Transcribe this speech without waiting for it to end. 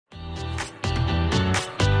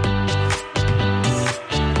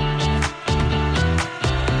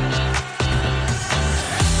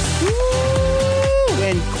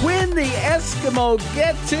Eskimo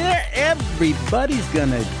gets here, everybody's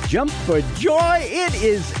gonna jump for joy. It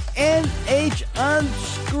is NH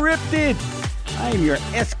Unscripted. I am your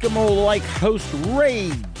Eskimo-like host,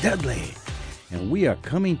 Ray Dudley. And we are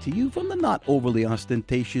coming to you from the not overly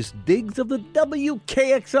ostentatious digs of the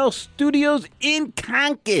WKXL studios in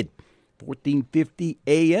Concord. 1450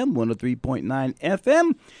 AM, 103.9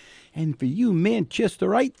 FM. And for you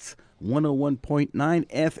Manchesterites, 101.9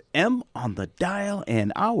 FM on the dial,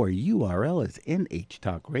 and our URL is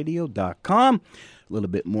nhtalkradio.com. A little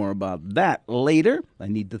bit more about that later. I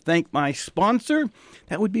need to thank my sponsor.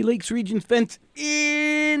 That would be Lakes Region Fence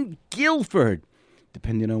in Guilford.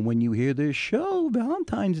 Depending on when you hear this show,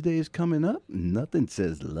 Valentine's Day is coming up. Nothing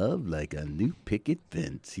says love like a new picket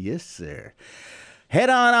fence. Yes, sir. Head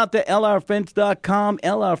on out to lrfence.com,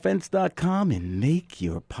 and make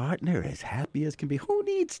your partner as happy as can be. Who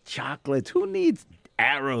needs chocolates? Who needs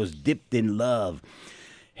arrows dipped in love?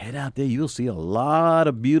 Head out there. You'll see a lot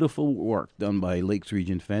of beautiful work done by Lakes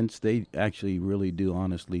Region Fence. They actually really do,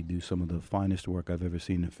 honestly, do some of the finest work I've ever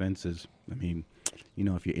seen in fences. I mean, you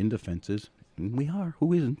know, if you're into fences, we are.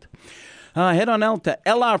 Who isn't? Head on out to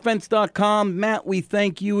lrfence.com. Matt, we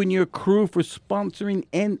thank you and your crew for sponsoring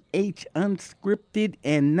NH Unscripted.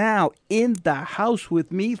 And now in the house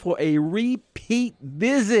with me for a repeat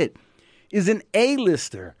visit is an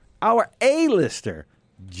A-lister, our A-lister,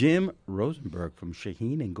 Jim Rosenberg from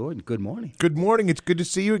Shaheen and Gordon. Good morning. Good morning. It's good to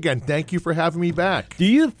see you again. Thank you for having me back. Do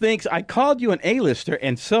you think, I called you an A-lister,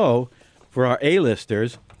 and so for our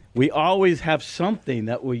A-listers, we always have something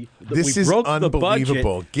that we This we is broke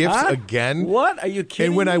unbelievable. The budget. Gifts again. What? Are you kidding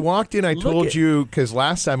And when me? I walked in, I told you, because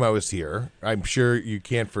last time I was here, I'm sure you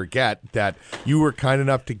can't forget that you were kind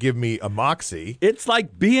enough to give me a Moxie. It's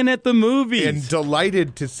like being at the movies. And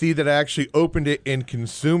delighted to see that I actually opened it and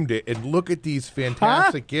consumed it. And look at these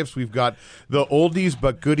fantastic gifts. We've got the oldies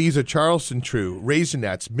but goodies of Charleston True,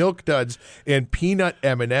 Raisinets, Milk Duds, and Peanut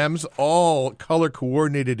M&Ms, all color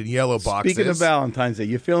coordinated in yellow boxes. Speaking of Valentine's Day,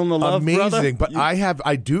 you feeling the love, amazing, brother? but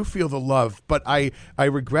I do feel the love, but I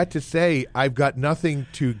regret to say I've got nothing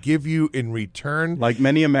to give you in return. Like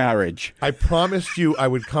many a marriage. I promised you I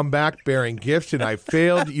would come back bearing gifts, and I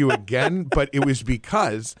failed you again, but it was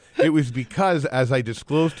because, as I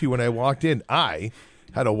disclosed to you when I walked in, I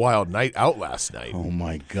had a wild night out last night. Oh,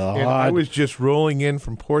 my God. And I was just rolling in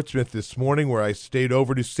from Portsmouth this morning where I stayed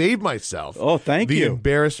over to save myself. Oh, thank you. The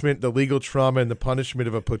embarrassment, the legal trauma, and the punishment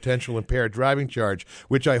of a potential impaired driving charge,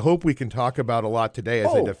 which I hope we can talk about a lot today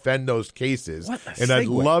as I defend those cases. What a and segue. I'd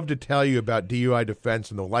love to tell you about DUI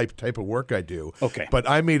defense and the type of work I do. Okay. But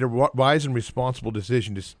I made a wise and responsible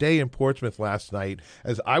decision to stay in Portsmouth last night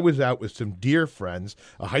as I was out with some dear friends,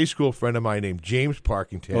 a high school friend of mine named James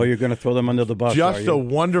Parkington. Oh, you're going to throw them under the bus, Just are you? a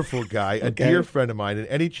wonderful guy, a dear friend of mine, and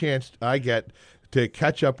any chance I get to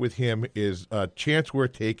catch up with him is a chance we're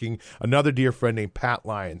taking. Another dear friend named Pat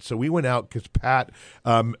Lyons. So we went out because Pat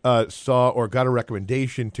saw or got a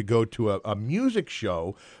recommendation to go to a music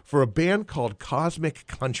show for a band called Cosmic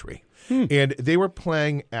Country. And they were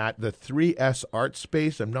playing at the 3S Art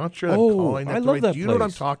Space. I'm not sure I'm calling that I love right. that Do you know what I'm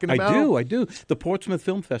place. talking about? I do. The Portsmouth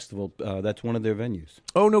Film Festival, that's one of their venues.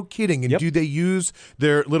 Oh, no kidding. And Yep. do they use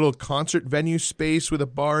their little concert venue space with a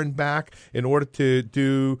bar in back in order to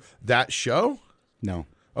do that show? No.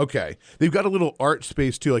 Okay. They've got a little art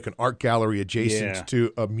space, too, like an art gallery adjacent Yeah.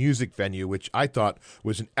 to a music venue, which I thought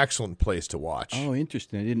was an excellent place to watch. Oh,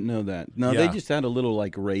 interesting. I didn't know that. No, Yeah. they just had a little,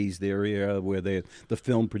 like, raised area where the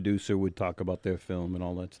film producer would talk about their film and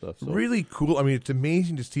all that stuff. So Really cool. I mean, it's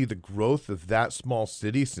amazing to see the growth of that small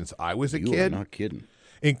city since I was a you are kid. not kidding.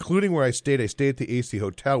 Including where I stayed. I stayed at the AC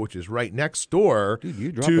Hotel, which is right next door Dude,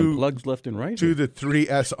 you're dropping plugs left and right to here. the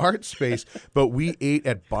 3S Art Space. But we ate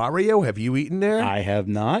at Barrio. Have you eaten there? I have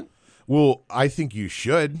not. Well, I think you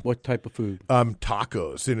should. What type of food?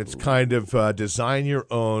 Tacos, and it's kind of design your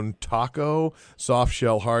own taco, soft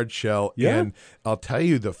shell, hard shell. Yeah. And I'll tell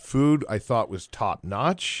you, the food I thought was top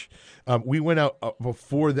notch. We went out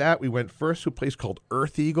before that. We went first to a place called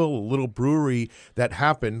Earth Eagle, a little brewery that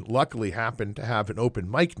luckily happened to have an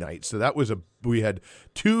open mic night. So that was we had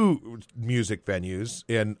two music venues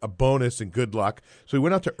and a bonus and good luck. So we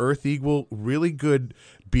went out to Earth Eagle, really good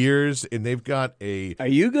beers, and they've got Are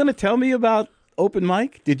you going to tell me about open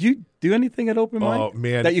mic? Did you do anything at open mic? Oh,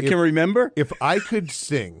 man. That you can remember? If I could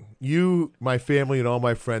sing, you, my family, and all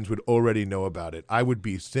my friends would already know about it. I would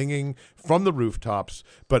be singing from the rooftops,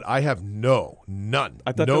 but I have none.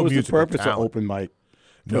 I thought no that was the musical purpose talent. of open mic.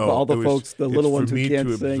 No, all the folks, the little ones who can't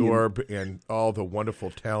it's for me sing. to absorb and all the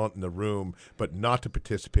wonderful talent in the room, but not to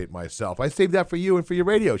participate myself. I saved that for you and for your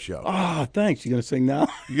radio show. Oh, thanks. You going to sing now?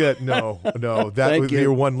 Yeah, no. That Thank was you.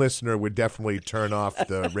 your one listener would definitely turn off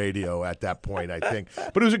the radio at that point, I think.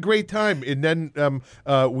 But it was a great time, and then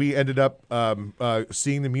we ended up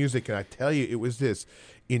seeing the music, and I tell you, it was this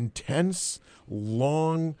intense,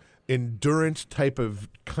 long, endurance type of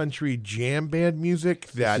country jam band music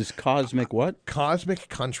that This is cosmic what? Cosmic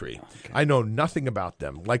Country. Okay. I know nothing about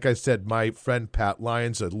them. Like I said, my friend Pat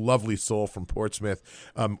Lyons, a lovely soul from Portsmouth,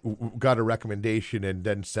 got a recommendation and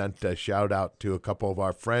then sent a shout out to a couple of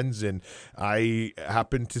our friends, and I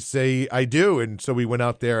happened to say I do, and so we went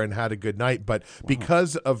out there and had a good night. But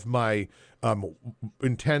because of my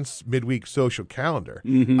intense midweek social calendar,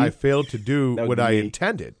 I failed to do what I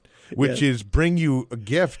intended. Which is bring you a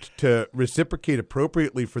gift to reciprocate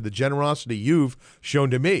appropriately for the generosity you've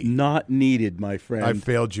shown to me. Not needed, my friend. I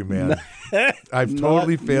failed you, man. I've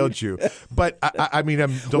totally failed you. But I mean,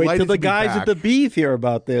 I'm delighted. Wait till the to be guys back. at the Beef hear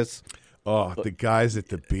about this. Oh, the guys at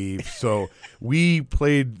the Beef. So we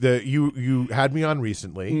played you had me on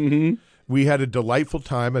recently. Mm-hmm. We had a delightful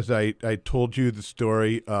time, as I told you the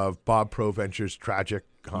story of Bob Proventure's tragic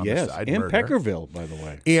homicide, and murder. Peckerville, by the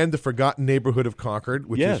way. And the forgotten neighborhood of Concord,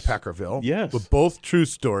 which is Peckerville. Yes. With both true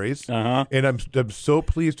stories. Uh-huh. And I'm so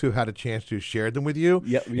pleased to have had a chance to share them with you.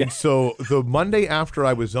 Yep. And so the Monday after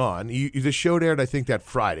I was on, the show aired, I think, that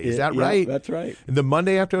Friday. Is that right? That's right. And the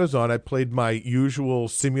Monday after I was on, I played my usual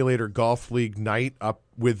simulator golf league night up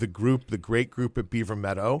with the great group at Beaver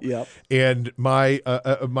Meadow. Yep. And my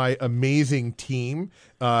amazing team,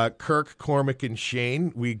 Kirk, Cormac, and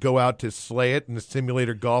Shane, we go out to slay it in the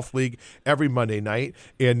simulator golf league every Monday night.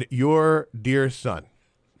 And your dear son,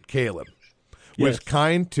 Caleb, was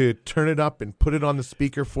kind to turn it up and put it on the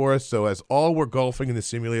speaker for us. So as all were golfing in the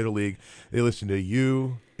simulator league, they listened to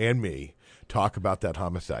you and me talk about that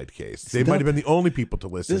homicide case. They might have been the only people to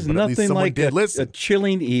listen, There's but at least nothing someone like did a listen.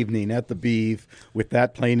 chilling evening at the Beef with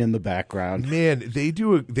that playing in the background. Man, they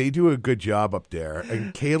do a good job up there.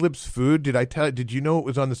 And Caleb's food, did you know it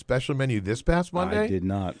was on the special menu this past Monday? I did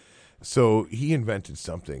not. So he invented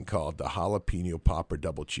something called the jalapeno popper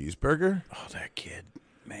double cheeseburger. Oh, that kid,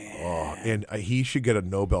 man. Oh, and he should get a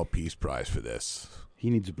Nobel Peace Prize for this. He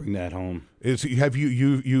needs to bring that home. You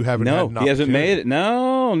haven't? No, had an he hasn't opportunity? made it.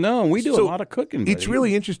 No. We do a lot of cooking. Buddy. It's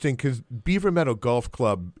really interesting because Beaver Meadow Golf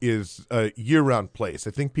Club is a year-round place. I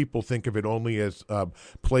think people think of it only as a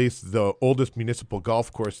place, the oldest municipal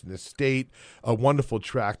golf course in the state, a wonderful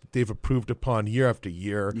track that they've approved upon year after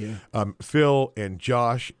year. Yeah. Phil and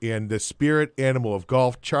Josh and the spirit animal of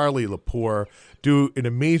golf, Charlie Lepore, do an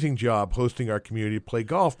amazing job hosting our community to play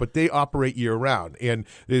golf, but they operate year-round. And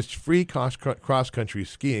there's free cross-country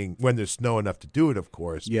skiing when there's snow enough to do it, of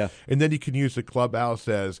course. Yeah. And then you can use the clubhouse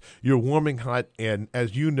as your warming hut. And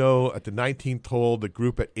as you know, at the 19th hole, the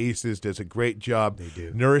group at Aces does a great job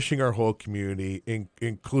nourishing our whole community,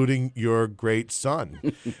 including your great son.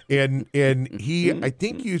 and he, I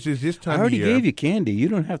think, uses this time I already of year. gave you candy. You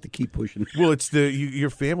don't have to keep pushing. Well, it's your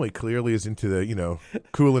family clearly is into the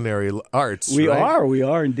culinary arts. We right?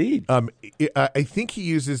 are indeed. I think he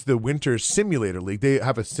uses the Winter Simulator League. They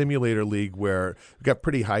have a simulator league where we've got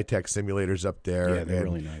pretty high-tech simulators up there. Yeah, they're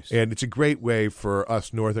really nice. And it's a great way for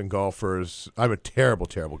us northern golfers. I'm a terrible,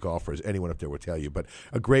 terrible golfer, as anyone up there will tell you, but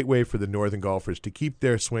a great way for the northern golfers to keep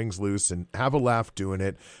their swings loose and have a laugh doing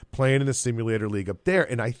it, playing in the simulator league up there.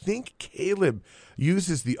 And I think Caleb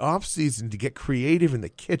uses the off-season to get creative in the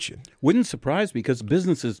kitchen. Wouldn't surprise me because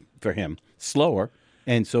business is, for him, slower.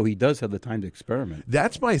 And so he does have the time to experiment.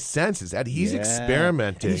 That's my sense, is that he's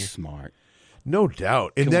experimenting. He's smart. No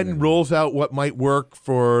doubt. And then rolls out what might work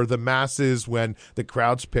for the masses when the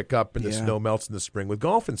crowds pick up and the snow melts in the spring with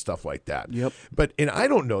golf and stuff like that. Yep. And I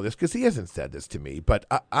don't know this because he hasn't said this to me, but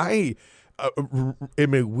I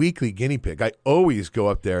am a weekly guinea pig. I always go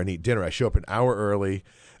up there and eat dinner. I show up an hour early.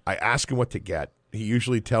 I ask him what to get. He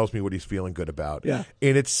usually tells me what he's feeling good about. Yeah.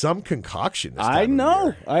 And it's some concoction this time I of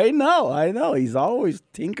know. year. He's always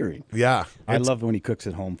tinkering. Yeah. I love when he cooks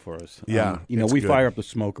at home for us. Yeah, We good. fire up the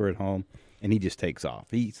smoker at home, and he just takes off.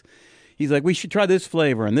 He's like, we should try this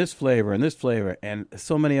flavor and this flavor and this flavor, and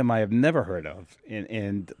so many of them I have never heard of,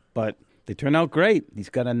 but they turn out great.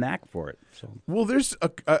 He's got a knack for it. So. Well, there's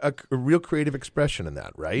a real creative expression in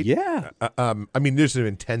that, right? Yeah. I mean, there's an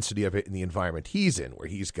intensity of it in the environment he's in, where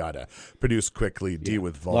he's got to produce quickly, deal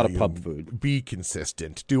with volume, a lot of pub food, be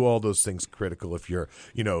consistent, do all those things critical if you're,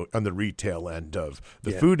 on the retail end of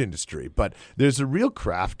the food industry. But there's a real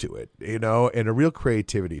craft to it, and a real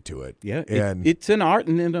creativity to it. Yeah, and it's an art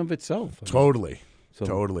in and of itself. Totally.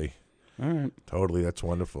 All right. Totally. That's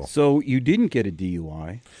wonderful. So you didn't get a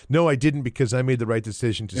DUI. No, I didn't, because I made the right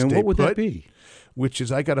decision to stay put. And what would that be? Which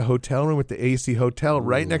is, I got a hotel room at the AC Hotel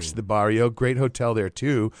right next to the Barrio. Great hotel there,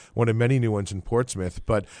 too. One of many new ones in Portsmouth.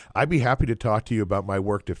 But I'd be happy to talk to you about my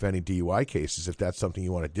work defending DUI cases if that's something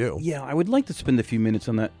you want to do. Yeah, I would like to spend a few minutes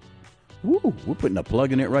on that. Ooh, we're putting a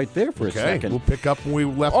plug in it right there for a second. We'll pick up when we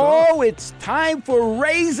left off. Oh, it's time for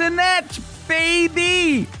Raisinets,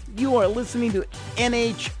 baby! You are listening to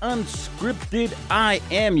NH Unscripted. I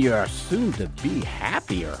am your soon-to-be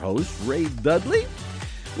happier host, Ray Dudley.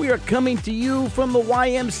 We are coming to you from the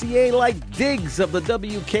YMCA-like digs of the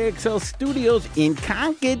WKXL studios in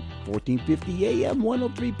Concord, 1450 AM,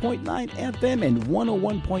 103.9 FM, and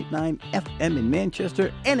 101.9 FM in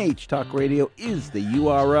Manchester. NH Talk Radio is the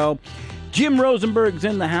URL. Jim Rosenberg's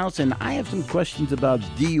in the house, and I have some questions about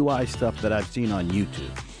DUI stuff that I've seen on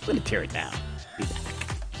YouTube. I'm going to tear it down. Be back.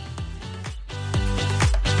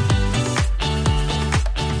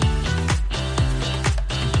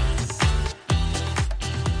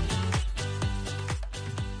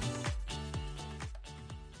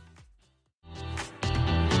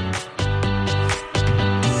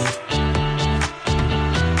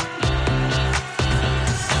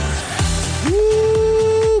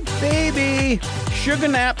 Sugar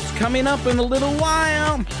Naps coming up in a little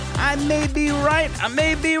while. I may be right, I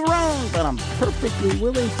may be wrong, but I'm perfectly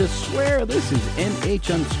willing to swear this is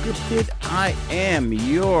NH Unscripted. I am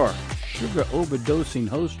your sugar overdosing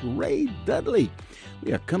host, Ray Dudley.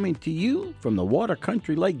 We are coming to you from the water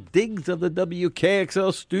country like digs of the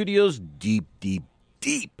WKXL studios, deep, deep,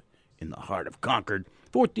 deep in the heart of Concord.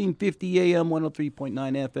 1450 AM, 103.9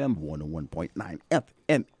 FM, 101.9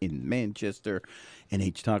 FM in Manchester.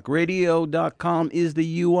 NHTalkRadio.com is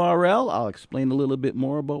the URL. I'll explain a little bit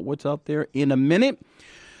more about what's out there in a minute.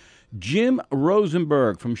 Jim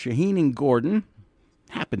Rosenberg from Shaheen and Gordon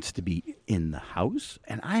happens to be in the house,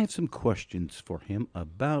 and I have some questions for him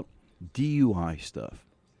about DUI stuff.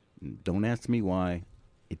 Don't ask me why.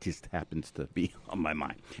 It just happens to be on my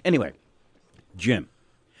mind. Anyway, Jim,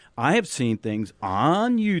 I have seen things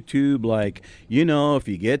on YouTube like, you know, if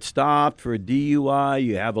you get stopped for a DUI,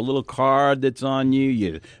 you have a little card that's on you,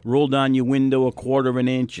 you roll down your window a quarter of an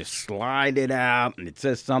inch, you slide it out, and it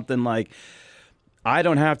says something like, I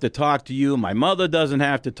don't have to talk to you, my mother doesn't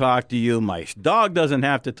have to talk to you, my dog doesn't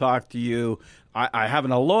have to talk to you, I have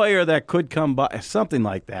a lawyer that could come by, something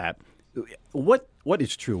like that. What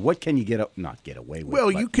is true? What can you not get away with?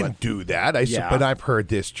 Well, you can do that. But I've heard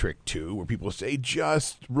this trick, too, where people say,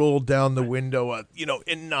 just roll down the window,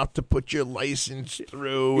 enough to put your license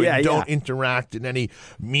through and don't interact in any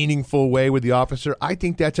meaningful way with the officer. I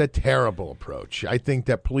think that's a terrible approach. I think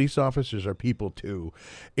that police officers are people, too.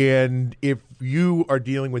 And if you are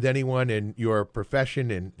dealing with anyone in your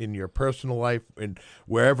profession and in your personal life and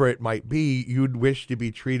wherever it might be, you'd wish to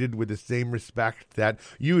be treated with the same respect that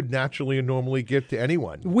you would naturally and normally give to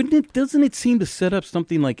anyone. Doesn't it seem to set up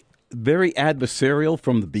something like very adversarial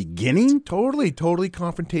from the beginning? Totally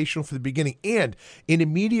confrontational from the beginning, and an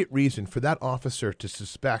immediate reason for that officer to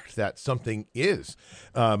suspect that something is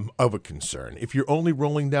of a concern. If you're only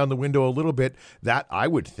rolling down the window a little bit, that I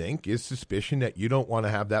would think is suspicion that you don't want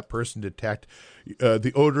to have that person detect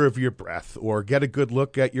the odor of your breath or get a good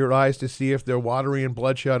look at your eyes to see if they're watery and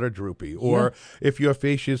bloodshot or droopy, or if your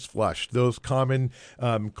face is flushed. Those common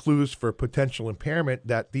clues for potential impairment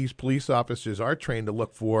that these police officers are trained to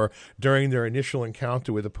look for during their initial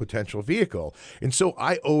encounter with a potential vehicle. And so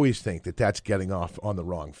I always think that that's getting off on the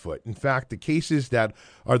wrong foot. In fact, the cases that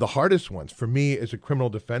are the hardest ones for me as a criminal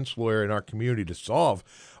defense lawyer in our community to solve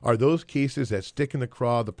are those cases that stick in the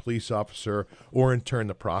craw of the police officer or in turn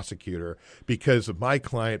the prosecutor because of my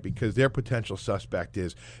client, because their potential suspect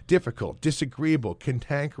is difficult, disagreeable,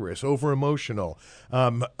 cantankerous, over-emotional,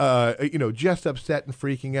 just upset and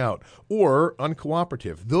freaking out, or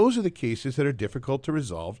uncooperative. Those are the cases that are difficult to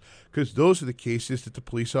resolve because those are the cases that the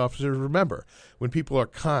police officers remember. When people are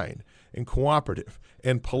kind and cooperative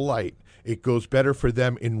and polite, it goes better for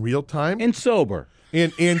them in real time. And sober.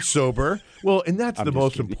 And sober. Well, and that's the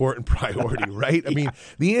most important priority, right? I mean,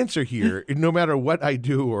 the answer here, no matter what I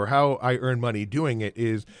do or how I earn money doing it,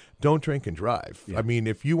 is don't drink and drive. Yeah. I mean,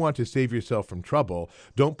 if you want to save yourself from trouble,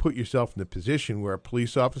 don't put yourself in the position where a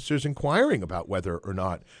police officer is inquiring about whether or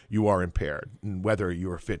not you are impaired and whether you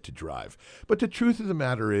are fit to drive. But the truth of the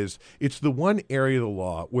matter is, it's the one area of the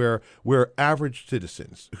law where average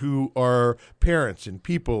citizens who are parents and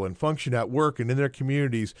people and function at work and in their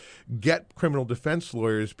communities get criminal defense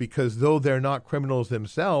lawyers because though they're not criminals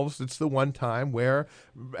themselves, it's the one time where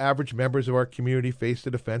average members of our community face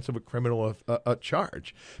the defense of a criminal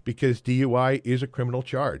charge. because DUI is a criminal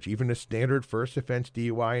charge. Even a standard first offense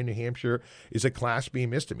DUI in New Hampshire is a Class B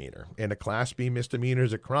misdemeanor, and a Class B misdemeanor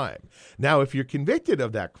is a crime. Now, if you're convicted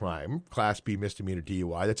of that crime, Class B misdemeanor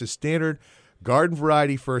DUI, that's a standard garden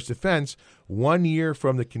variety first offense. 1 year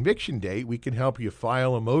from the conviction date, we can help you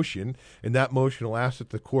file a motion, and that motion will ask that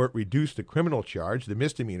the court reduce the criminal charge, the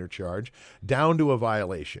misdemeanor charge, down to a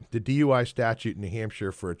violation. The DUI statute in New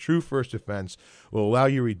Hampshire for a true first offense will allow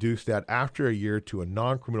you to reduce that after a year to a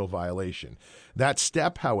non-criminal violation. That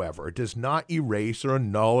step, however, does not erase or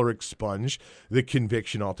annul or expunge the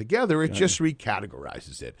conviction altogether. It just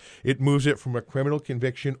recategorizes it. It moves it from a criminal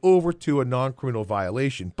conviction over to a non-criminal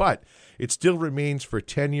violation, but it still remains for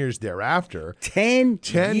 10 years thereafter. 10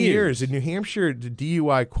 years. In New Hampshire, the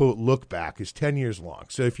DUI, quote, look back is 10 years long.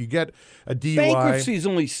 So if you get a DUI. Bankruptcy is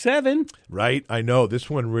only 7. Right. I know. This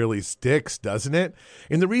one really sticks, doesn't it?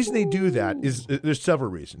 And the reason they do that is there's several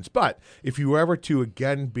reasons. But if you were ever to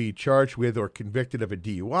again be charged with or convicted of a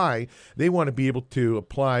DUI, they want to be able to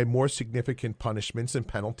apply more significant punishments and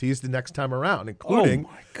penalties the next time around, including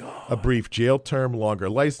a brief jail term, longer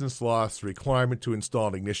license loss, requirement to install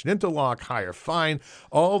an ignition interlock, higher fine.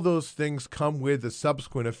 All those things come with a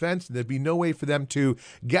subsequent offense, and there'd be no way for them to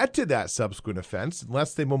get to that subsequent offense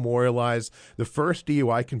unless they memorialize the first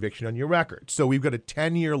DUI conviction on your record. So we've got a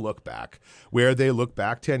 10-year look back where they look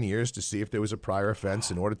back 10 years to see if there was a prior offense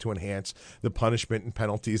in order to enhance the punishment and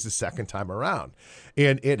penalties the second time around.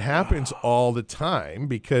 And it happens all the time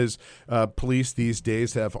because police these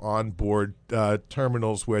days have onboard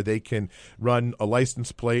terminals where they can run a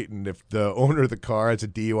license plate, and if the owner of the car has a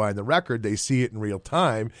DUI in the record, they see it in real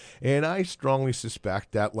time. And I strongly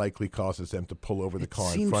suspect that likely causes them to pull over the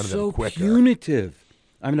car in front of them quicker. It seems so punitive.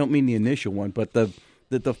 I don't mean the initial one, but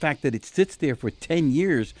the fact that it sits there for 10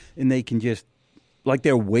 years and they can just, like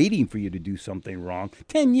they're waiting for you to do something wrong.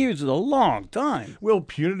 10 years is a long time. Well,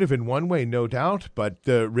 punitive in one way, no doubt, but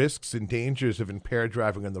the risks and dangers of impaired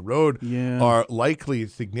driving on the road are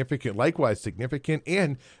likewise significant,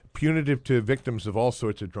 and punitive to victims of all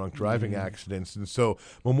sorts of drunk driving accidents. And so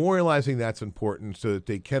memorializing that's important so that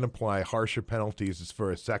they can apply harsher penalties as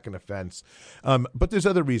for a second offense. But there's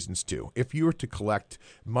other reasons too. If you were to collect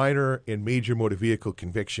minor and major motor vehicle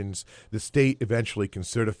convictions, the state eventually can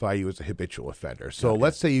certify you as a habitual offender. So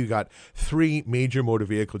let's say you got 3 major motor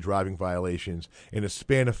vehicle driving violations in a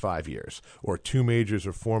span of 5 years, or 2 majors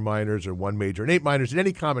or 4 minors or 1 major and 8 minors, and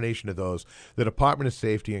any combination of those, the Department of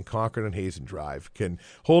Safety in Concord and Hazen Drive can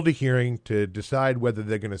hold a hearing to decide whether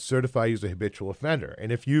they're going to certify you as a habitual offender.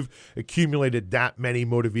 And if you've accumulated that many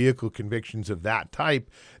motor vehicle convictions of that type,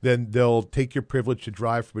 then they'll take your privilege to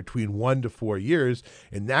drive for between 1 to 4 years,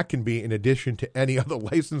 and that can be in addition to any other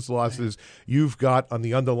license losses you've got on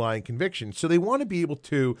the underlying conviction. So they want to be able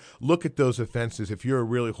to look at those offenses if you're a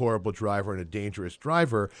really horrible driver and a dangerous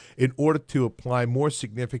driver in order to apply more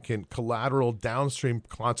significant collateral downstream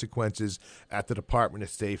consequences at the Department of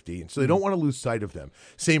Safety. And so they don't want to lose sight of them.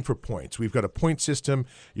 Same for points. We've got a point system.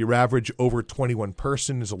 Your average over 21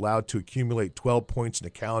 person is allowed to accumulate 12 points in a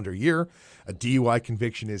calendar year. A DUI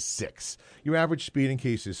conviction is 6. Your average speeding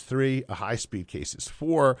case is 3. A high-speed case is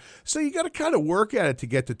 4. So you got to kind of work at it to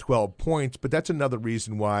get to 12 points, but that's another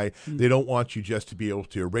reason why they don't want you just to be able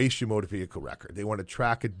to erase your motor vehicle record. They want to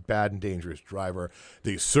track a bad and dangerous driver.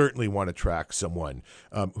 They certainly want to track someone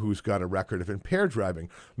who's got a record of impaired driving.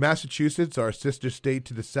 Massachusetts, our sister state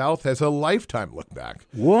to the south, has a lifetime look back.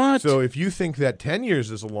 What? So if you think that 10 years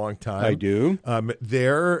is a long time, I do.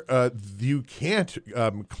 You can't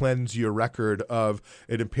cleanse your record of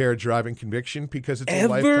an impaired driving conviction because it's a Ever?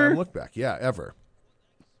 lifetime look back. Yeah, ever.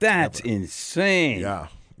 That's insane.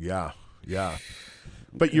 Yeah.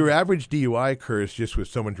 But your average DUI occurs just with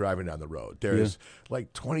someone driving down the road. There's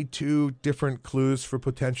like 22 different clues for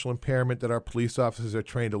potential impairment that our police officers are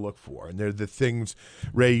trained to look for. And they're the things,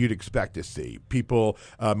 Ray, you'd expect to see. People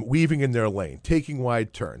weaving in their lane, taking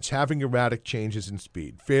wide turns, having erratic changes in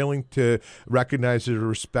speed, failing to recognize or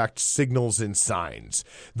respect signals and signs.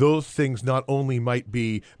 Those things not only might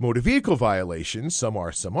be motor vehicle violations, some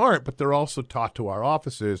are, some aren't, but they're also taught to our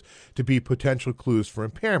officers to be potential clues for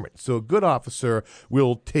impairment. So a good officer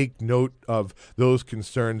will take note of those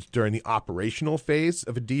concerns during the operational phase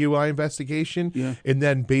of a DUI investigation, and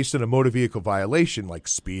then based on a motor vehicle violation like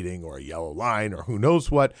speeding or a yellow line or who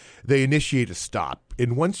knows what, they initiate a stop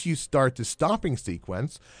And once you start the stopping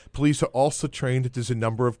sequence, police are also trained that there's a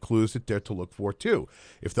number of clues that they're to look for too.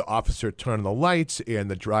 If the officer turned on the lights and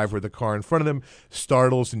the driver of the car in front of them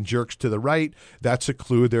startles and jerks to the right, that's a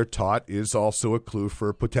clue they're taught is also a clue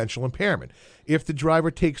for potential impairment. If the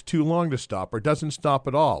driver takes too long to stop or doesn't stop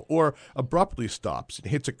at all or abruptly stops and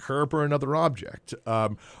hits a curb or another object,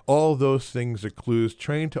 all those things are clues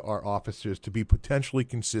trained to our officers to be potentially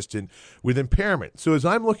consistent with impairment. So as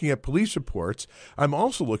I'm looking at police reports, I'm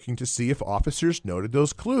also looking to see if officers noted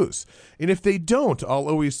those clues. And if they don't, I'll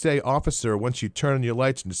always say, officer, once you turn on your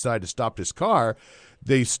lights and decide to stop this car,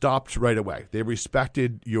 they stopped right away. They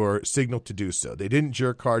respected your signal to do so. They didn't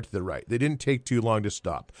jerk hard to the right. They didn't take too long to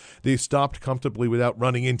stop. They stopped comfortably without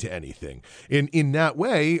running into anything. And in that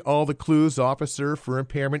way, all the clues, officer, for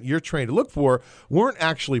impairment you're trained to look for weren't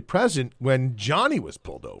actually present when Johnny was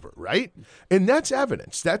pulled over, right? And that's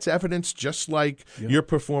evidence. That's evidence just like your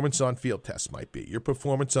performance on field tests might be, your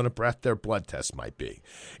performance on a breath or blood test might be.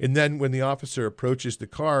 And then when the officer approaches the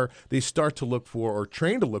car, they start to look for or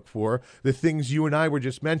train to look for the things you and I were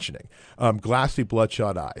just mentioning. Glassy,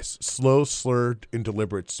 bloodshot eyes, slow, slurred, and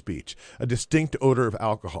deliberate speech, a distinct odor of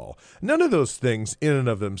alcohol. None of those things in and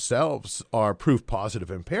of themselves are proof positive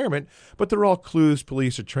impairment, but they're all clues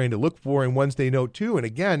police are trained to look for and ones they know too. And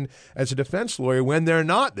again, as a defense lawyer, when they're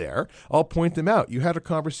not there, I'll point them out. You had a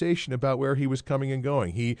conversation about where he was coming and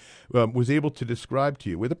going. He was able to describe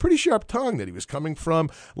to you with a pretty sharp tongue that he was coming from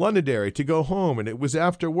Londonderry to go home, and it was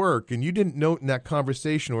after work, and you didn't note in that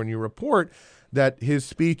conversation or in your report that his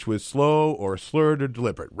speech was slow or slurred or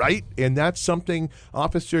deliberate, right? And that's something,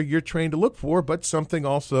 officer, you're trained to look for, but something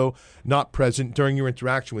also not present during your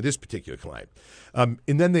interaction with this particular client. And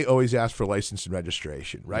then they always ask for license and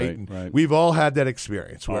registration, right? Right. We've all had that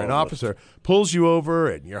experience where an officer pulls you over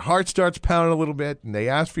and your heart starts pounding a little bit, and they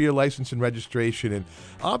ask for your license and registration, and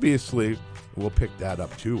obviously we'll pick that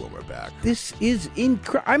up too when we're back. This is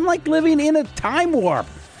incredible. I'm like living in a time warp.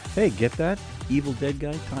 Hey, get that? Evil Dead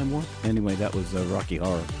guy, time warp? Anyway, that was Rocky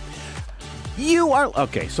Horror.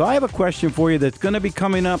 Okay, so I have a question for you that's going to be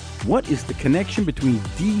coming up. What is the connection between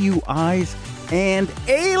DUIs and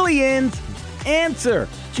aliens? Answer,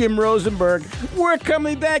 Jim Rosenberg. We're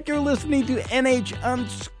coming back. You're listening to NH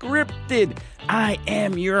Unscripted. I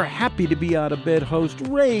am your happy to be out of bed host,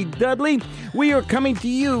 Ray Dudley. We are coming to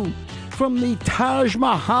you from the Taj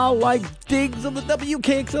Mahal-like digs of the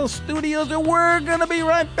WKXL studios, and we're going to be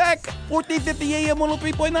right back. 1450 AM,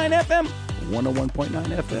 103.9 FM,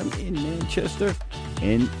 101.9 FM in Manchester.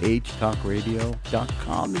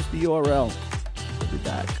 NHTalkRadio.com is the URL. We'll be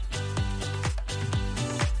back.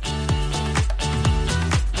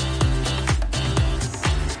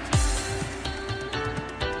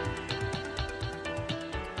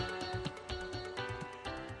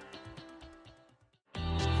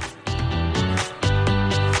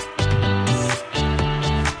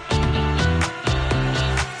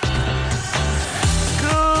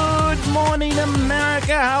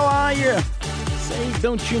 America, how are you? Say,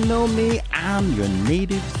 don't you know me? I'm your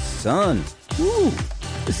native son. Woo!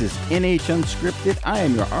 This is NH Unscripted. I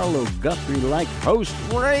am your Arlo Guthrie-like host,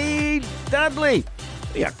 Ray Dudley.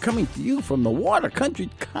 We are coming to you from the water country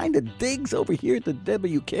kind of digs over here at the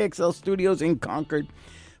WKXL studios in Concord.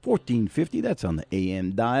 1450, that's on the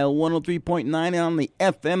AM dial, 103.9 on the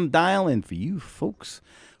FM dial, and for you folks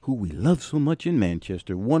who we love so much in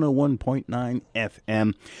Manchester, 101.9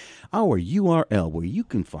 FM. Our URL where you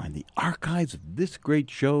can find the archives of this great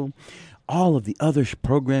show, all of the other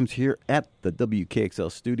programs here at the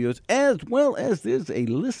WKXL studios, as well as there's a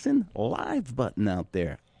listen live button out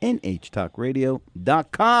there,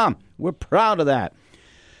 NHTalkRadio.com. We're proud of that.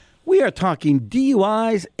 We are talking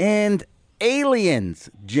DUIs and aliens.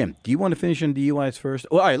 Jim, do you want to finish on DUIs first?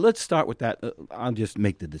 Well, all right, let's start with that. I'll just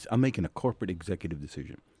make I'm making a corporate executive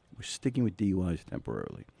decision. We're sticking with DUIs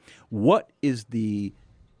temporarily. What is the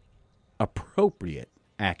appropriate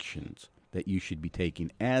actions that you should be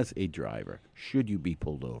taking as a driver should you be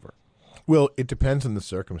pulled over? Well, it depends on the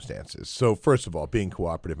circumstances. So first of all, being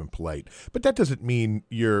cooperative and polite. But that doesn't mean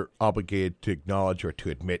you're obligated to acknowledge or to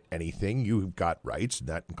admit anything. You've got rights, and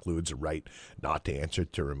that includes a right not to answer,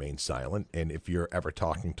 to remain silent. And if you're ever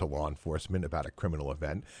talking to law enforcement about a criminal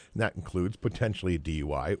event, and that includes potentially a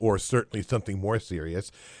DUI or certainly something more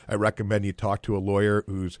serious, I recommend you talk to a lawyer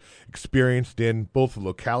who's experienced in both the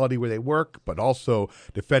locality where they work, but also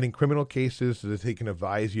defending criminal cases so that they can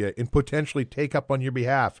advise you and potentially take up on your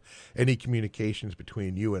behalf any communications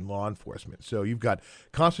between you and law enforcement. So you've got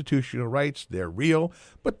constitutional rights, they're real,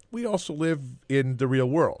 but we also live in the real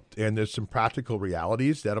world. And there's some practical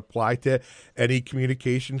realities that apply to any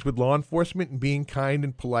communications with law enforcement, and being kind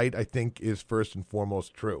and polite, I think, is first and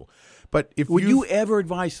foremost true. But if would you ever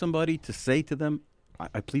advise somebody to say to them,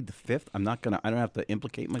 I plead the fifth. I don't have to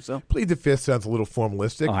implicate myself. Plead the fifth sounds a little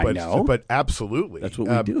formalistic, I know. But absolutely. That's what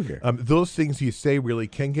we do here. Those things you say really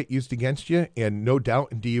can get used against you, and no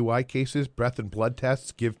doubt in DUI cases, breath and blood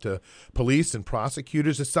tests give to police and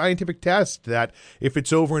prosecutors a scientific test that if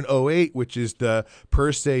it's over an 0.8, which is the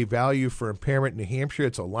per se value for impairment in New Hampshire,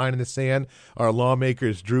 it's a line in the sand our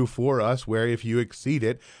lawmakers drew for us, where if you exceed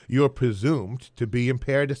it, you're presumed to be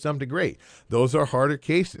impaired to some degree. Those are harder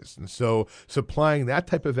cases, and so supplying that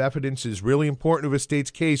type of evidence is really important to a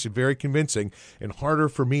state's case and very convincing, and harder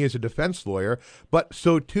for me as a defense lawyer. But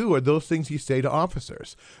so too are those things you say to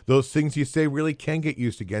officers. Those things you say really can get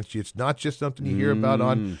used against you. It's not just something you hear about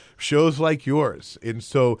on shows like yours. And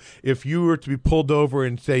so if you were to be pulled over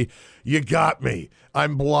and say, "You got me,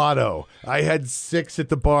 I'm blotto, I had 6 at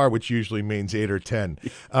the bar," which usually means 8 or 10.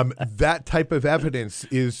 That type of evidence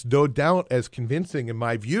is no doubt as convincing, in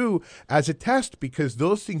my view, as a test, because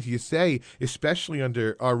those things you say, especially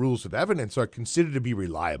under our rules of evidence, are considered to be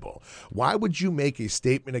reliable. Why would you make a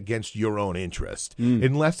statement against your own interest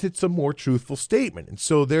unless it's a more truthful statement? And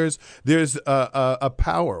so there's a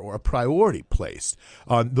power or a priority placed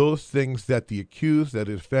on those things that the accused, that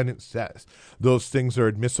a defendant says. Those things are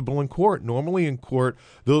admissible in court. Normally in court,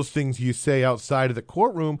 those things you say outside of the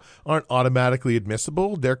courtroom aren't automatically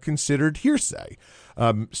admissible. They're considered hearsay.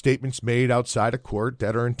 Statements made outside of court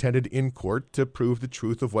that are intended in court to prove the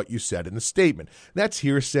truth of what you said in the statement. That's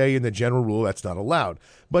hearsay. In the general rule, that's not allowed.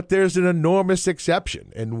 But there's an enormous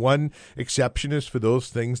exception, and one exception is for those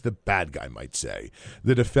things the bad guy might say,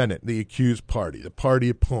 the defendant, the accused party, the party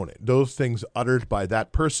opponent. Those things uttered by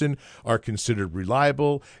that person are considered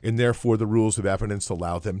reliable, and therefore the rules of evidence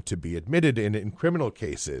allow them to be admitted. In criminal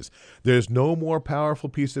cases, there's no more powerful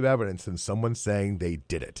piece of evidence than someone saying they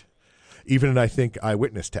did it, even in, I think,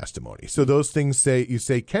 eyewitness testimony. So those things you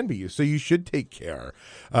say can be used. So you should take care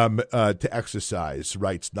to exercise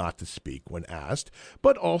rights not to speak when asked,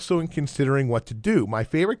 but also in considering what to do. My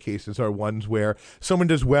favorite cases are ones where someone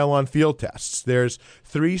does well on field tests. There's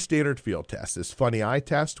 3 standard field tests. This funny eye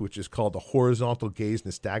test, which is called the horizontal gaze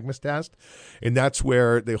nystagmus test, and that's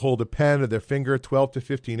where they hold a pen or their finger 12 to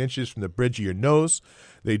 15 inches from the bridge of your nose.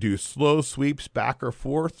 They do slow sweeps back or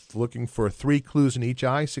forth, looking for 3 clues in each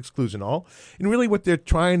eye, 6 clues in all. And really what they're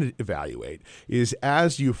trying to evaluate is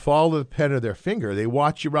as you follow the pen or their finger, they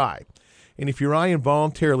watch your eye. And if your eye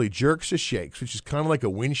involuntarily jerks or shakes, which is kind of like a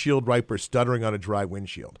windshield wiper stuttering on a dry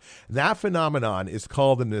windshield, that phenomenon is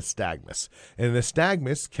called a nystagmus. And a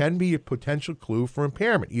nystagmus can be a potential clue for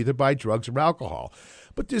impairment, either by drugs or alcohol.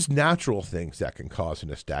 But there's natural things that can cause a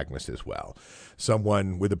nystagmus as well.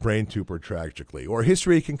 Someone with a brain tumor, tragically, or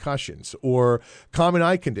history of concussions, or common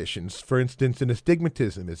eye conditions. For instance, an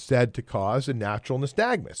astigmatism is said to cause a natural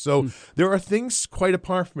nystagmus. So there are things quite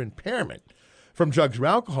apart from impairment from drugs or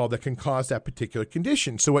alcohol that can cause that particular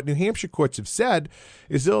condition. So what New Hampshire courts have said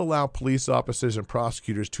is they'll allow police officers and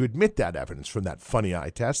prosecutors to admit that evidence from that funny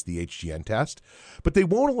eye test, the HGN test, but they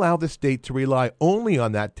won't allow the state to rely only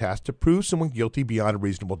on that test to prove someone guilty beyond a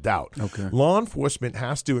reasonable doubt. Okay. Law enforcement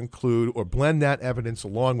has to include or blend that evidence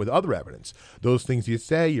along with other evidence, those things you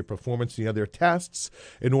say, your performance in the other tests,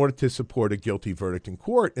 in order to support a guilty verdict in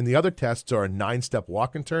court. And the other tests are a 9-step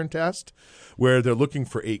walk and turn test, where they're looking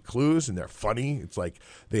for 8 clues, and they're funny. It's like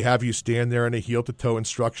they have you stand there in a heel-to-toe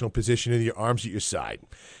instructional position with your arms at your side.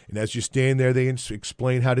 And as you stand there, they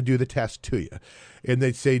explain how to do the test to you. And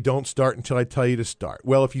they say, don't start until I tell you to start.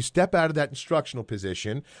 Well, if you step out of that instructional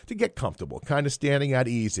position to get comfortable, kind of standing at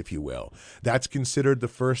ease, if you will, that's considered the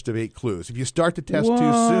first of 8 clues. If you start the test too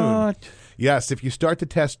soon, yes, if you start the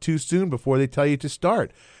test too soon before they tell you to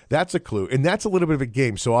start, that's a clue. And that's a little bit of a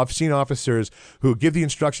game. So I've seen officers who give the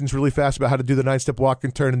instructions really fast about how to do the 9-step walk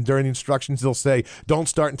and turn, and during the instructions, they'll say, don't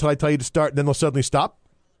start until I tell you to start, and then they'll suddenly stop.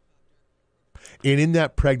 And in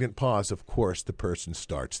that pregnant pause, of course, the person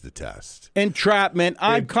starts the test. Entrapment.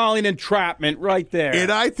 I'm calling entrapment right there.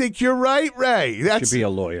 And I think you're right, Ray. You should be a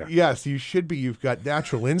lawyer. Yes, you should be. You've got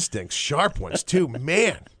natural instincts, sharp ones, too.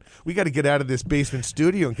 Man, we got to get out of this basement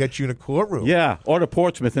studio and get you in a courtroom. Yeah, or to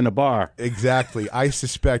Portsmouth in a bar. Exactly. I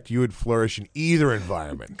suspect you would flourish in either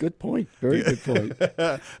environment. Good point. Very good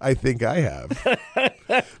point. I think I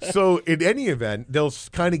have. So in any event, they'll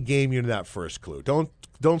kind of game you into that first clue. Don't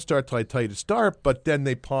don't start till I tell you to start, but then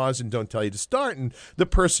they pause and don't tell you to start, and the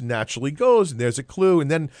person naturally goes, and there's a clue. And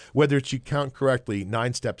then whether it's you count correctly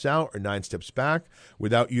 9 steps out or 9 steps back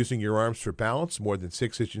without using your arms for balance more than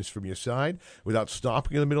 6 inches from your side, without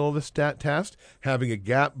stopping in the middle of the test, having a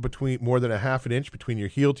gap between more than a half an inch between your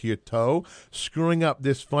heel to your toe, screwing up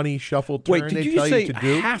this funny shuffle turn Wait, did they you tell say you to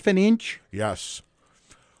do. half an inch? Yes.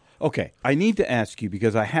 Okay, I need to ask you,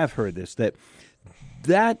 because I have heard this,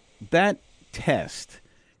 that test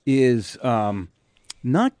is not,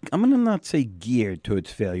 I'm going to not say geared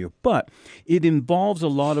towards failure, but it involves a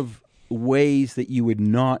lot of ways that you would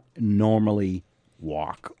not normally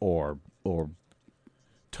walk or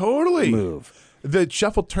Totally. move. The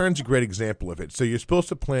shuffle turn's a great example of it. So you're supposed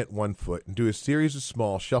to plant one foot and do a series of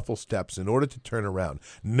small shuffle steps in order to turn around.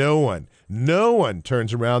 No one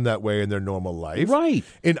turns around that way in their normal life. Right.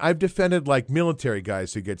 And I've defended like military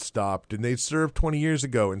guys who get stopped, and they served 20 years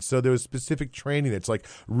ago. And so there was specific training that's like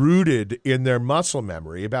rooted in their muscle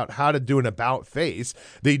memory about how to do an about face.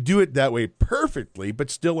 They do it that way perfectly, but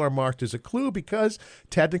still are marked as a clue because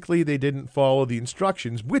technically they didn't follow the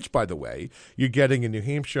instructions, which, by the way, you're getting in New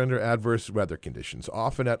Hampshire under adverse weather conditions,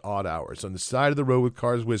 often at odd hours, on the side of the road with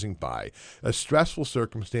cars whizzing by. Stressful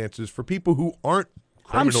circumstances for people who aren't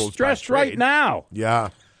criminals. I'm stressed right now.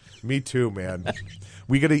 Yeah, me too, man.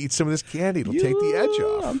 We got to eat some of this candy. It'll take the edge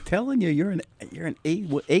off. I'm telling you, you're an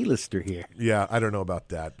A-lister here. Yeah, I don't know about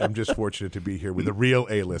that. I'm just fortunate to be here with the real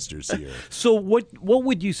A-listers here. So what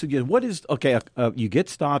would you suggest? What is, okay, you get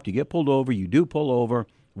stopped, you get pulled over, you do pull over.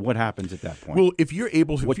 What happens at that point? Well, if you're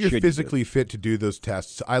able to, What if you're should physically fit to do those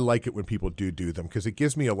tests, I like it when people do them because it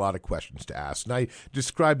gives me a lot of questions to ask. And I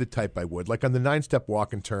describe the type I would. Like on the 9-step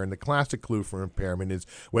walk and turn, the classic clue for impairment is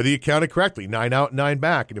whether you counted correctly, 9 out, 9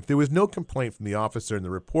 back. And if there was no complaint from the officer in the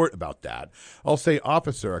report about that, I'll say,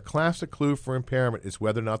 officer, a classic clue for impairment is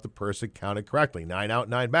whether or not the person counted correctly, 9 out,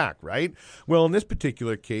 9 back, right? Well, in this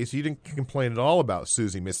particular case, you didn't complain at all about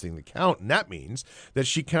Susie missing the count, and that means that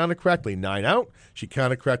she counted correctly, 9 out, she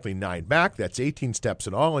counted correctly 9 back. That's 18 steps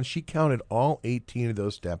in all, and she counted all 18 of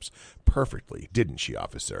those steps perfectly, didn't she,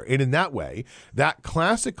 officer? And in that way, that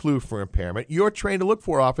classic clue for impairment you're trained to look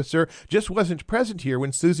for, officer, just wasn't present here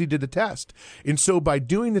when Susie did the test. And so by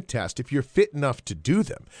doing the test, if you're fit enough to do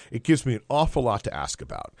them, it gives me an awful lot to ask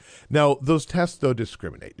about. Now, those tests, though,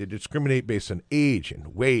 discriminate. They discriminate based on age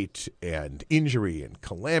and weight and injury and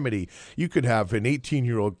calamity. You could have an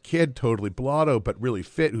 18-year-old kid, totally blotto, but really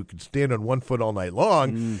fit, who could stand on one foot all night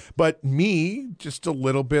long. But me, just a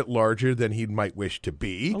little bit larger than he might wish to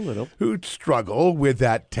be, A little. who'd struggle with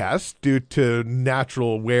that test due to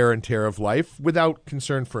natural wear and tear of life without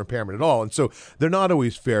concern for impairment at all. And so they're not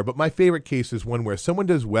always fair. But my favorite case is one where someone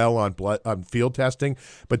does well on field testing,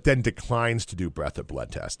 but then declines to do breath or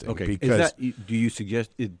blood testing. Okay, Because do you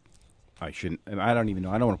suggest it? I shouldn't, and I don't even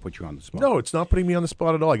know. I don't want to put you on the spot. no, it's not putting me on the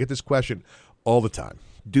spot at all. I get this question all the time.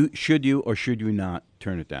 Should you or should you not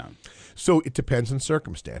turn it down? So it depends on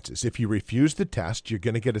circumstances. If you refuse the test, you're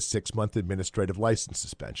going to get a 6-month administrative license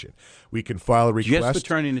suspension. We can file a request. Just for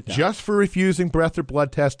turning it down? Just for refusing breath or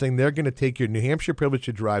blood testing. They're going to take your New Hampshire privilege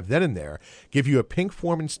to drive then and there, give you a pink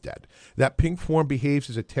form instead. That pink form behaves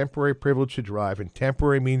as a temporary privilege to drive, and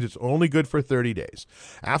temporary means it's only good for 30 days.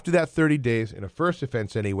 After that 30 days, in a first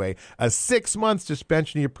offense anyway, a 6-month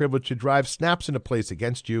suspension of your privilege to drive snaps into place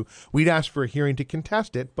against you. We'd ask for a hearing to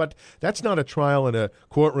contest it, but that's not a trial in a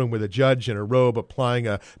courtroom with a judge in a robe applying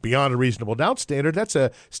a beyond a reasonable doubt standard. That's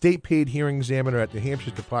a state-paid hearing examiner at New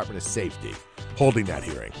Hampshire's Department of Safety holding that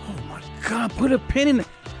hearing. Oh, my God. Put a pin in it.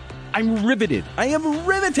 I'm riveted. I am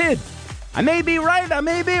riveted. I may be right, I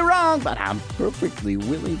may be wrong, but I'm perfectly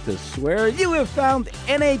willing to swear you have found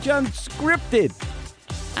NH Unscripted.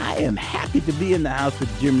 I am happy to be in the house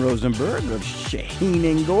with Jim Rosenberg of Shaheen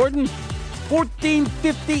and Gordon.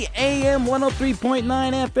 1450 AM, 103.9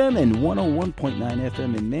 FM, and 101.9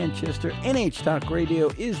 FM in Manchester. NH Talk Radio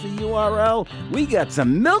is the URL. We got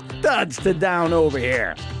some milk duds to down over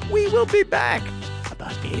here. We will be back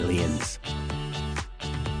about aliens.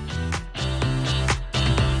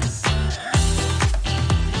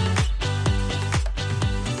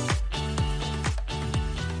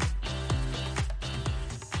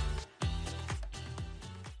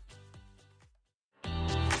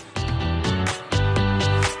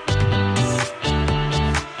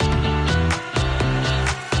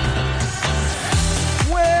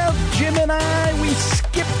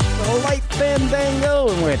 Fandango,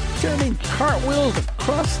 and we're turning cartwheels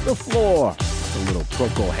across the floor. A little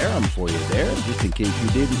Procol Harum for you there, just in case you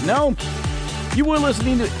didn't know. You were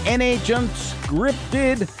listening to NH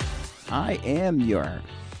Unscripted. I am your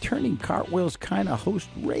turning cartwheels kind of host,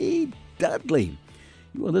 Ray Dudley.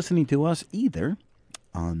 You are listening to us either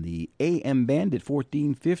on the AM band at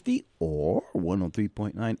 1450 or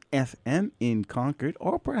 103.9 FM in Concord,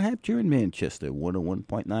 or perhaps you're in Manchester,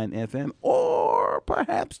 101.9 FM, or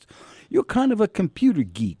perhaps you're kind of a computer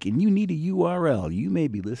geek and you need a URL. You may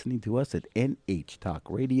be listening to us at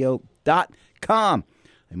nhtalkradio.com.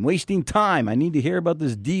 I'm wasting time. I need to hear about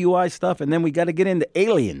this DUI stuff, and then we got to get into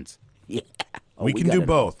aliens. Yeah. We can do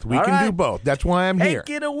both. We can do both. That's why I'm here.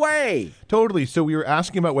 Take it away. Totally. So we were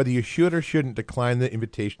asking about whether you should or shouldn't decline the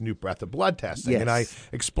invitation to do breath of blood testing. Yes. And I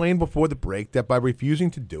explained before the break that by refusing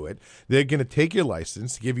to do it, they're going to take your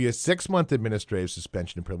license, give you a 6-month administrative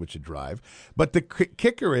suspension and privilege to drive. But the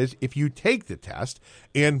kicker is, if you take the test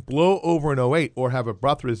and blow over an 0.8 or have a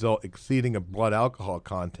breath result exceeding a blood alcohol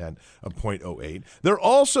content of 0.08, they're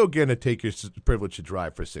also going to take your privilege to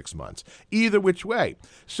drive for 6 months. Either which way.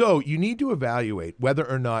 So you need to evaluate whether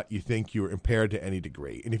or not you think you're impaired to any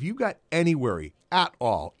degree. And if you've got any worry at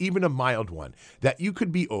all, even a mild one, that you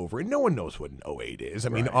could be over, and no one knows what an 0.8 is. I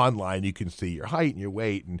mean, online you can see your height and your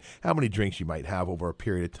weight and how many drinks you might have over a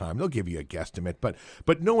period of time. They'll give you a guesstimate, but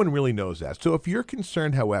no one really knows that. So if you're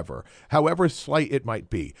concerned, however slight it might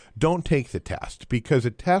be, don't take the test, because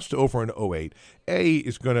a test over an 0.8, A,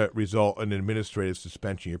 is going to result in an administrative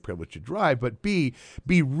suspension of your privilege to drive, but B,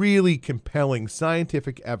 be really compelling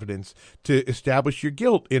scientific evidence to establish your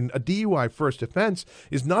guilt. In a DUI first offense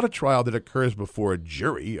is not a trial that occurs before a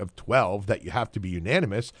jury of 12 that you have to be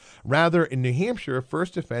unanimous. Rather, in New Hampshire, a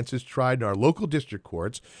first offense is tried in our local district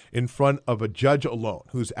courts in front of a judge alone,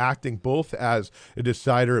 who's acting both as a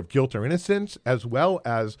decider of guilt or innocence, as well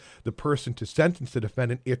as the person to sentence the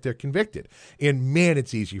defendant if they're convicted. And man,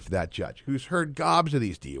 it's easy for that judge, who's heard gobs of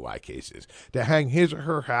these DUI cases, to hang his or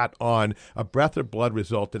her hat on a breath of blood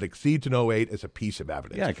result that exceeds an 0.8 as a piece of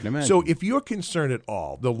evidence. Yeah, I can imagine. So if you're concerned at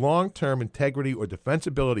all, the long-term integrity or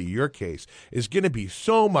defensibility of your case is going to be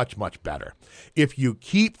so much, much better if you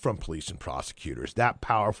keep from police and prosecutors that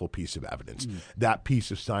powerful piece of evidence, that piece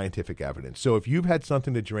of scientific evidence. So if you've had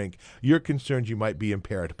something to drink, you're concerned you might be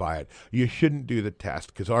impaired by it, you shouldn't do the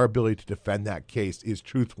test, because our ability to defend that case is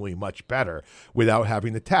truthfully much better without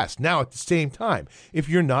having the test. Now, at the same time, if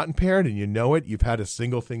you're not impaired and you know it, you've had a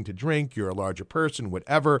single thing to drink, you're a larger person,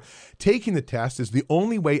 whatever, taking the test is the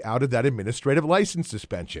only way out of that administrative license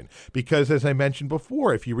suspension. Because, as I mentioned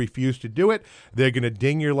before, if you refuse to do it, they're going to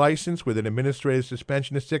ding your license with an administrative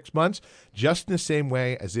suspension of 6 months, just in the same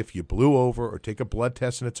way as if you blew over or take a blood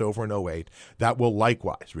test and it's over an 0.8. That will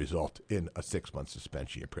likewise result in a 6-month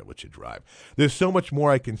suspension of your privilege to drive. There's so much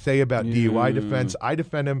more I can say about DUI defense. I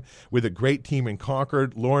defend him with a great team in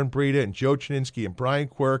Concord, Lauren Breda and Joe Chininsky and Brian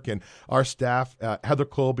Quirk, and our staff, Heather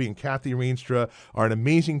Colby and Kathy Reenstra, are an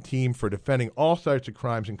amazing team for defending all sorts of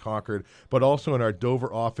crimes in Concord, but also in our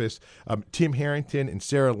Dover office. Tim Harrington and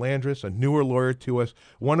Sarah Landris, a newer lawyer to us,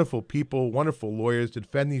 wonderful people, wonderful lawyers to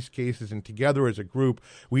defend these cases, and together as a group,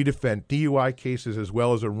 we defend DUI cases as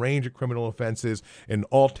well as a range of criminal offenses in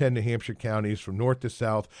all 10 New Hampshire counties from north to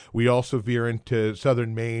south. We also veer into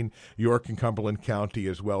southern Maine, York and Cumberland County,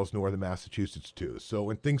 as well as northern Massachusetts too. So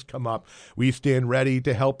when things come up, we stand ready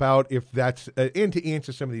to help out if that's and to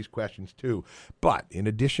answer some of these questions too. But in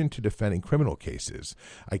addition to defending criminal cases,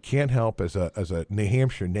 I can't help as a New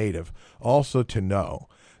Hampshire native also to know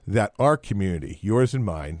that our community, yours and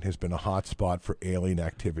mine, has been a hot spot for alien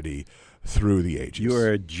activity through the ages. You are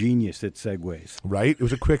a genius at segues. Right? It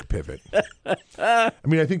was a quick pivot. I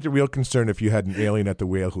mean, I think the real concern, if you had an alien at the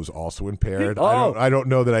whale who's also impaired, I don't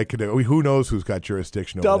know that I could. Who knows who's got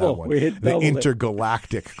jurisdiction over that one? We hit double. The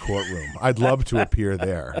intergalactic courtroom. I'd love to appear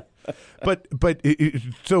there. But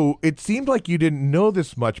so it seemed like you didn't know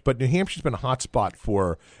this much, but New Hampshire's been a hot spot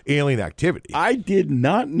for alien activity. I did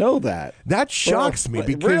not know that. That shocks me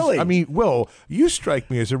because, really? I mean, Will, you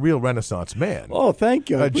strike me as a real Renaissance man. Oh,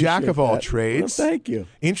 thank you. A jack of all trades. Well, thank you.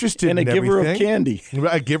 Interested and in a giver everything. of candy.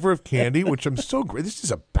 A giver of candy, which I'm so great. This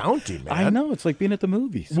is a bounty, man. I know. It's like being at the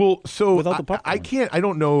movies. Well, so without the popcorn. I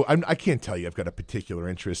don't know. I can't tell you I've got a particular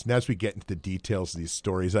interest. And as we get into the details of these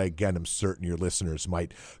stories, I again am certain your listeners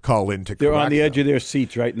might call in to They're on the edge them. of their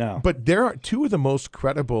seats right now. But there are two of the most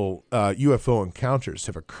credible UFO encounters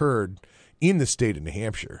have occurred in the state of New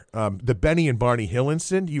Hampshire. The Benny and Barney Hill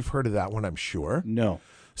incident, you've heard of that one, I'm sure. No.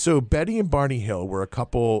 So Betty and Barney Hill were a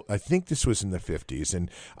couple, I think this was in the 50s, and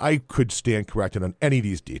I could stand corrected on any of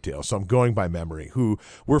these details, so I'm going by memory, who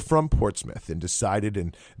were from Portsmouth and decided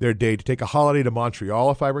in their day to take a holiday to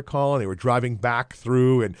Montreal, if I recall, and they were driving back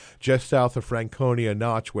through and just south of Franconia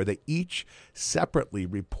Notch, where they each separately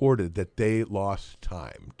reported that they lost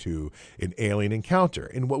time to an alien encounter.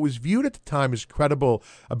 And what was viewed at the time as credible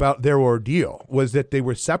about their ordeal was that they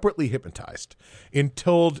were separately hypnotized and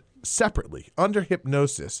told separately, under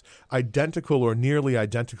hypnosis, identical or nearly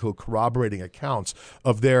identical corroborating accounts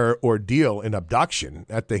of their ordeal in abduction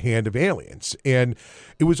at the hand of aliens. And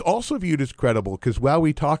it was also viewed as credible because while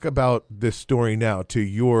we talk about this story now to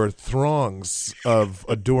your throngs of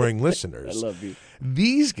adoring listeners, I love you.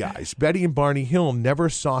 These guys, Betty and Barney Hill, never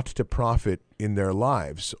sought to profit in their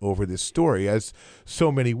lives over this story, as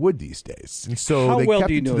so many would these days. And so How they well kept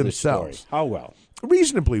do you it to know this themselves. story? How well?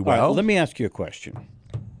 Reasonably All right, well. let me ask you a question.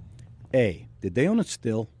 A, did they own it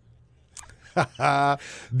still?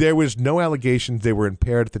 There was no allegations they were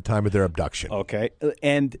impaired at the time of their abduction. Okay.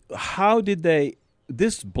 And how did they,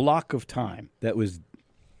 this block of time that was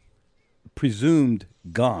presumed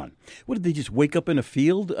gone, what did they just wake up in a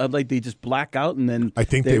field? Like they just black out and then? I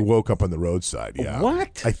think they woke up on the roadside, yeah.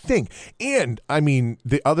 What? I think. And, I mean,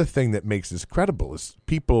 the other thing that makes this credible is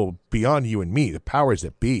people beyond you and me, the powers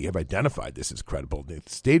that be, have identified this as credible. The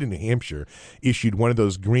state of New Hampshire issued one of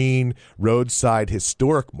those green roadside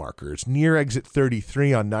historic markers near exit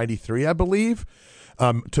 33 on 93, I believe,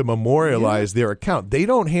 to memorialize their account. They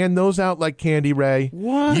don't hand those out like candy, Ray.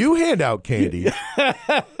 What? You hand out candy.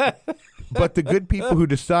 But the good people who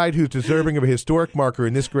decide who's deserving of a historic marker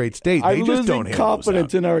in this great state, they just don't hand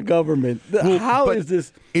confidence those out. in our government. How But is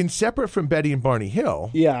this? In separate from Betty and Barney Hill,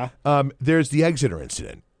 Yeah. there's the Exeter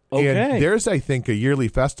incident. Okay. And there's, I think, a yearly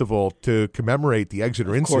festival to commemorate the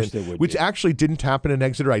Exeter incident, there would which be. actually didn't happen in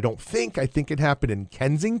Exeter, I don't think. I think it happened in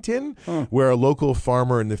Kensington, where a local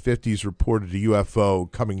farmer in the 50s reported a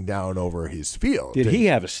UFO coming down over his field. Did he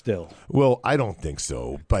have a still? Well, I don't think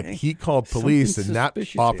so, but he called police, Something and that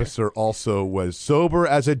suspicious officer also was sober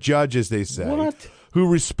as a judge, as they say. What? Who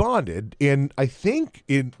responded, and I think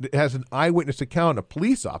it has an eyewitness account, a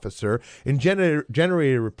police officer, and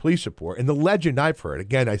generated a police report. And the legend I've heard,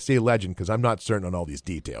 again, I say legend because I'm not certain on all these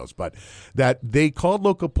details, but that they called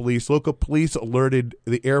local police. Local police alerted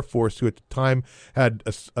the Air Force, who at the time had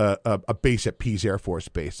a base at Pease Air Force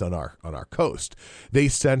Base on our coast. They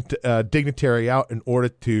sent a dignitary out in order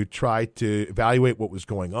to try to evaluate what was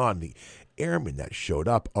going on. The airman that showed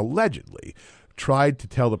up allegedly tried to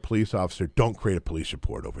tell the police officer, don't create a police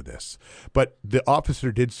report over this. But the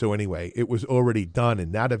officer did so anyway. It was already done,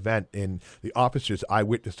 and that event and the officer's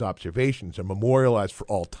eyewitness observations are memorialized for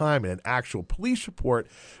all time in an actual police report,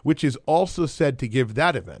 which is also said to give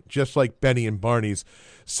that event, just like Benny and Barney's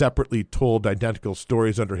separately told identical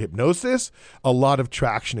stories under hypnosis, a lot of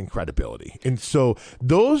traction and credibility. And so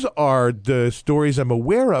those are the stories I'm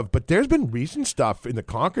aware of, but there's been recent stuff in the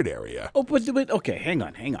Concord area. Oh, but okay, hang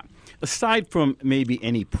on. Aside from maybe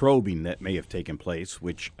any probing that may have taken place,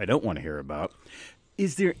 which I don't want to hear about,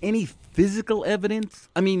 is there any physical evidence?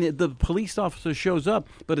 I mean, the police officer shows up,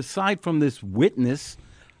 but aside from this witness,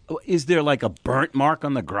 is there like a burnt mark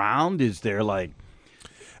on the ground? Is there like...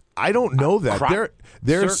 I don't know that.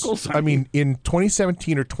 There's circles? I mean, in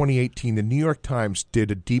 2017 or 2018, the New York Times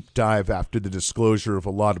did a deep dive after the disclosure of a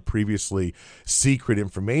lot of previously secret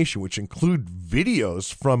information, which include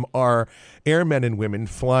videos from our airmen and women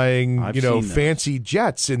flying, fancy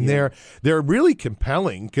jets, and they're really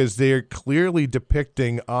compelling because they're clearly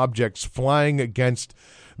depicting objects flying against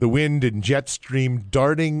the wind and jet stream,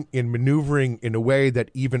 darting and maneuvering in a way that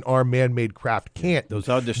even our man-made craft can't. Those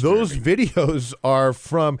are disturbing. Those videos are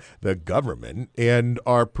from the government and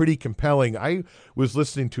are pretty compelling. I was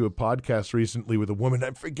listening to a podcast recently with a woman,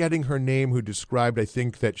 I'm forgetting her name, who described, I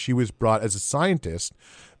think, that she was brought as a scientist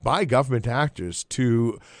by government actors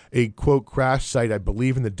to a, quote, crash site, I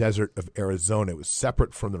believe, in the desert of Arizona. It was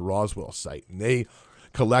separate from the Roswell site. And they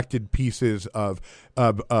collected pieces of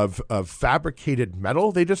fabricated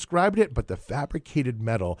metal, they described it, but the fabricated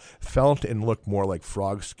metal felt and looked more like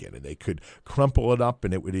frog skin, and they could crumple it up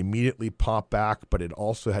and it would immediately pop back, but it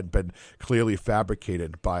also had been clearly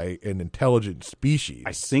fabricated by an intelligent species.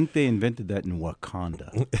 I think they invented that in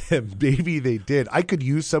Wakanda. Maybe they did. I could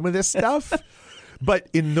use some of this stuff. But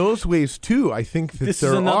in those ways, too, I think that this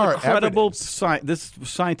there is another are credible evidence. this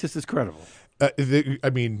scientist is credible.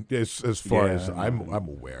 I mean, as far as I'm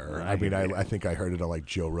aware, I think I heard it on like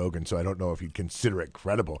Joe Rogan, so I don't know if you'd consider it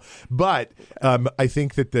credible. But I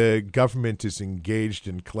think that the government is engaged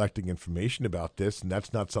in collecting information about this, and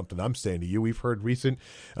that's not something I'm saying to you. We've heard recent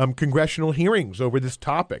congressional hearings over this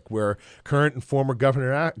topic where current and former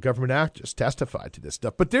government actors testified to this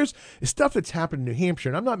stuff. But there's stuff that's happened in New Hampshire,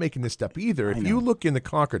 and I'm not making this up either. If you look in the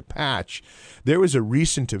Concord Patch, there was a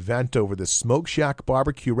recent event over the Smoke Shack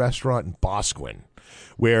barbecue restaurant in Boston,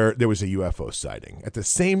 where there was a UFO sighting. At the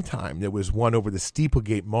same time, there was one over the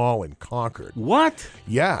Steeplegate Mall in Concord. What?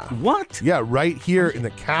 Yeah. What? Yeah, right here in the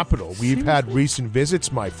Capitol. We've had recent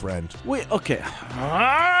visits, my friend. Wait, okay.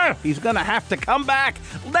 He's going to have to come back.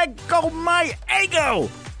 Let go my ego.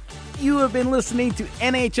 You have been listening to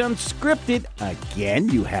NH Unscripted. Again,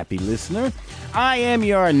 you happy listener. I am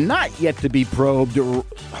your not-yet-to-be-probed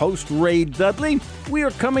host, Ray Dudley. We are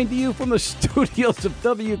coming to you from the studios of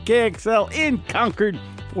WKXL in Concord,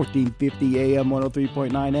 1450 AM,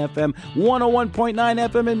 103.9 FM, 101.9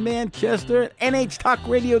 FM in Manchester.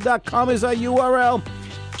 NHTalkRadio.com is our URL.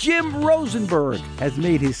 Jim Rosenberg has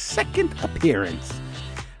made his second appearance.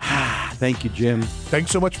 Thank you, Jim. Thanks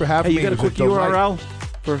so much for having me. You got a quick URL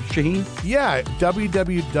for Shaheen? Yeah,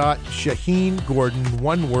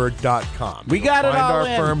 www.shaheengordon1word.com. We got it all in.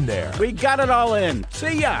 Find our firm there. We got it all in.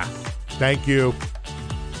 See ya. Thank you.